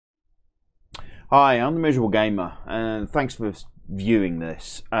Hi, I'm the Miserable Gamer, and thanks for viewing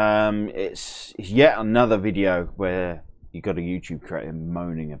this. It's yet another video where you got a YouTube creator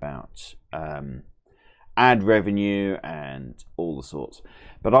moaning about ad revenue and all the sorts.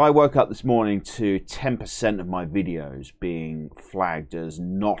 But I woke up this morning to 10% of my videos being flagged as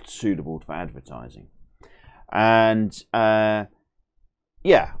not suitable for advertising. And yeah,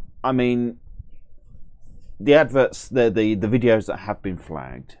 I mean, the adverts, the videos that have been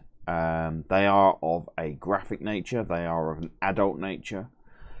flagged, they are of a graphic nature, they are of an adult nature,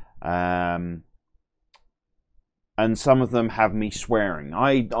 and some of them have me swearing.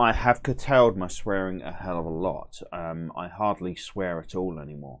 I have curtailed my swearing a hell of a lot. I hardly swear at all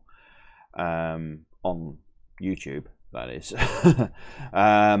anymore, on YouTube, that is.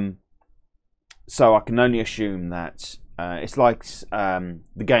 So I can only assume that it's like the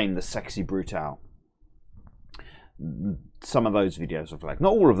game The Sexy Brutale. Some of those videos are flagged,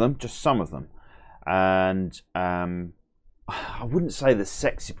 not all of them, just some of them. And I wouldn't say the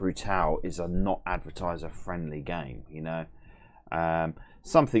Sexy Brutale is a not advertiser friendly game, you know.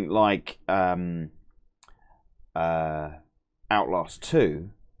 Something like Outlast 2,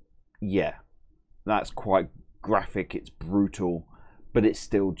 yeah, that's quite graphic, it's brutal, but it's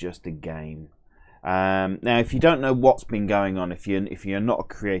still just a game. Now, if you don't know what's been going on, if you're not a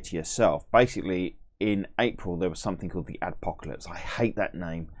creator yourself, basically in April there was something called the Adpocalypse. I hate that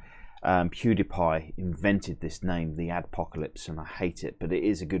name. PewDiePie invented this name, the Adpocalypse, and I hate it, but it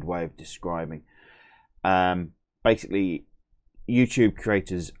is a good way of describing. Basically, YouTube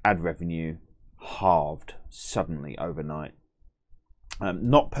creators' ad revenue halved suddenly overnight.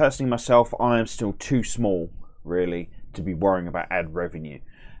 Not personally myself, I am still too small, really, to be worrying about ad revenue.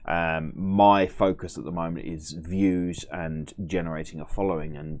 My focus at the moment is views and generating a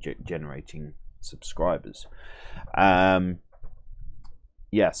following and generating subscribers. Yeah,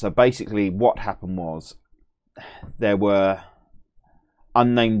 so basically what happened was there were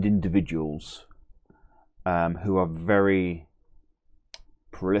unnamed individuals who are very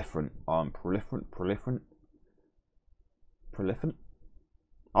proliferant.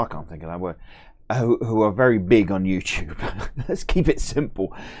 I can't think of that word. Who are very big on YouTube. Let's keep it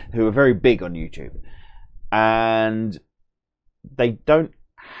simple. Who are very big on YouTube, and they don't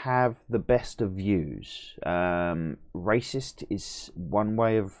have the best of views. Racist is one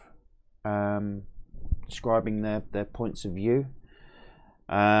way of describing their points of view.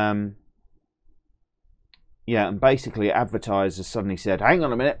 Yeah, and basically advertisers suddenly said, hang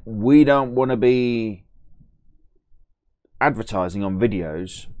on a minute, we don't want to be advertising on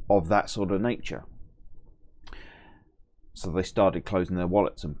videos of that sort of nature. So they started closing their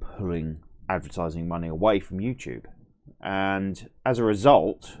wallets and pulling advertising money away from YouTube. And as a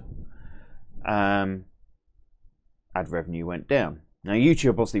result, ad revenue went down. Now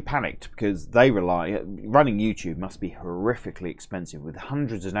YouTube obviously panicked because they running YouTube must be horrifically expensive, with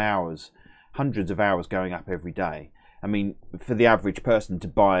hundreds of hours going up every day. I mean, for the average person to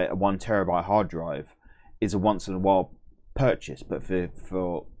buy a 1 terabyte hard drive is a once in a while purchase, but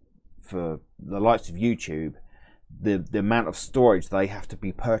for the likes of YouTube, the amount of storage they have to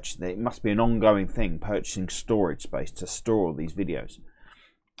be purchasing, it must be an ongoing thing, purchasing storage space to store all these videos.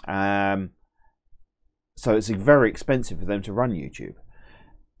 So it's very expensive for them to run YouTube,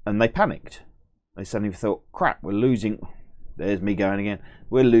 and they panicked. They suddenly thought, crap, we're losing, there's me going again,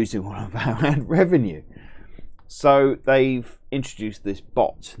 we're losing all of our ad revenue. So they've introduced this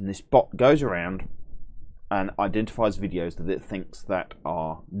bot, and this bot goes around and identifies videos that it thinks that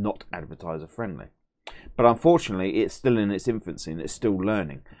are not advertiser friendly. But unfortunately, it's still in its infancy and it's still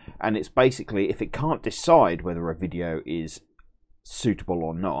learning. And it's basically, if it can't decide whether a video is suitable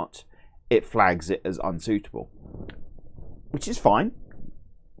or not, it flags it as unsuitable, which is fine.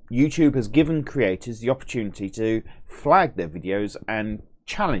 YouTube has given creators the opportunity to flag their videos and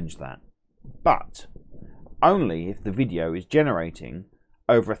challenge that, but only if the video is generating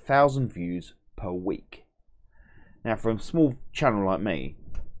over 1,000 views per week. Now, for a small channel like me,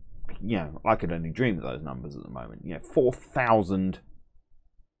 you know, I could only dream of those numbers at the moment. You know, 4,000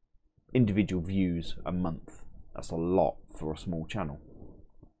 individual views a month. That's a lot for a small channel.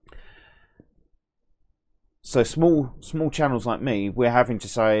 So small channels like me, we're having to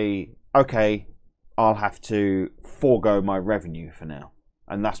say, okay, I'll have to forego my revenue for now,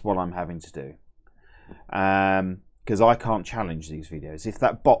 and that's what I'm having to do. Because I can't challenge these videos. If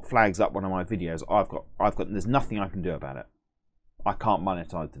that bot flags up one of my videos, there's nothing I can do about it. I can't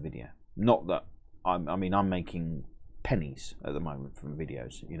monetize the video. Not that I mean, I'm making pennies at the moment from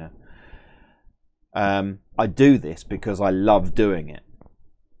videos, you know. I do this because I love doing it.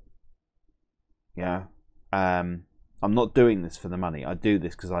 Yeah. I'm not doing this for the money. I do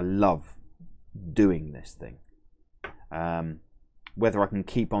this because I love doing this thing. Whether I can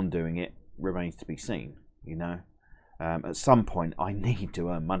keep on doing it remains to be seen, you know. At some point I need to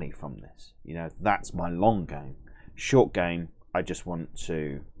earn money from this, you know. That's my long game. Short game, I just want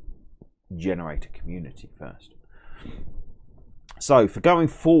to generate a community first. So for going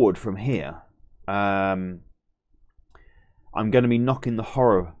forward from here, I'm going to be knocking the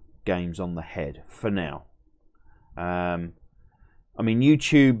horror games on the head for now. I mean,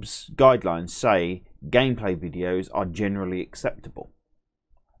 YouTube's guidelines say gameplay videos are generally acceptable,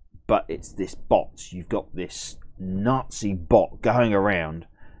 but it's this bot. You've got this Nazi bot going around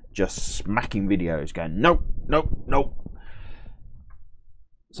just smacking videos, going nope, nope, nope.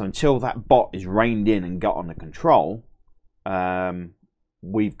 So until that bot is reined in and got under control,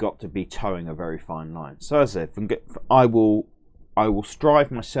 we've got to be towing a very fine line. So as I said, I will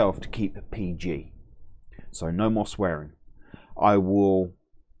strive myself to keep it PG, so no more swearing. I will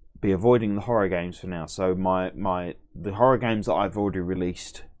be avoiding the horror games for now. So the horror games that I've already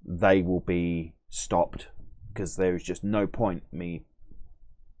released, they will be stopped, because there is just no point me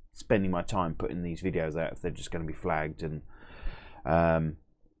spending my time putting these videos out if they're just going to be flagged. And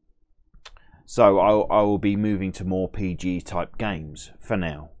so I will be moving to more PG type games for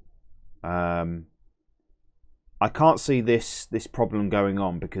now. I can't see this problem going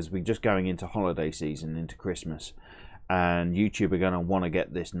on, because we're just going into holiday season, into Christmas, and YouTube are going to want to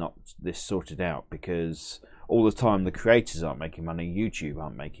get this sorted out, because all the time the creators aren't making money, YouTube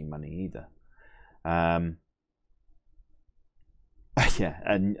aren't making money either. Yeah,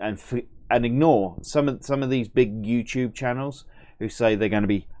 and ignore some of these big YouTube channels who say they're going to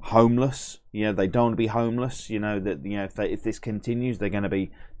be homeless. You know, they don't want to be homeless. You know that, you know, if this continues, they're going to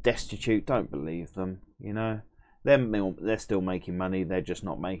be destitute. Don't believe them. You know, they're still making money. They're just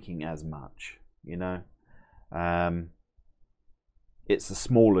not making as much. You know, it's the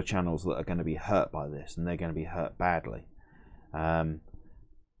smaller channels that are going to be hurt by this, and they're going to be hurt badly. And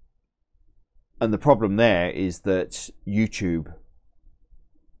the problem there is that YouTube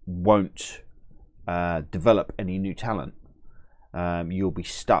won't develop any new talent. You'll be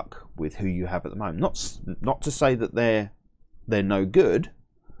stuck with who you have at the moment. Not to say that they're no good,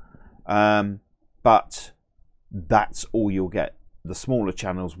 but that's all you'll get. The smaller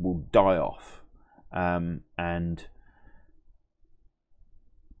channels will die off, and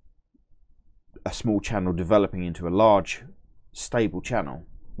a small channel developing into a large, stable channel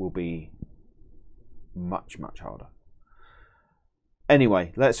will be much, much harder.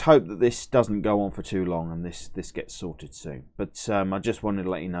 Anyway, let's hope that this doesn't go on for too long and this gets sorted soon. But I just wanted to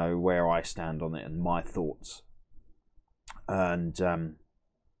let you know where I stand on it and my thoughts. And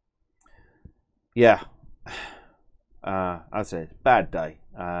yeah, as I said, bad day.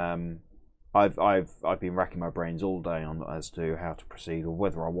 I've been racking my brains all day on as to how to proceed, or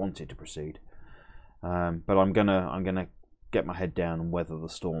whether I wanted to proceed. But I'm gonna get my head down and weather the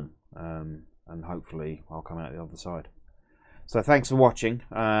storm, and hopefully I'll come out the other side. So thanks for watching,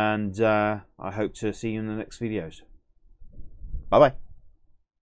 and I hope to see you in the next videos. Bye bye.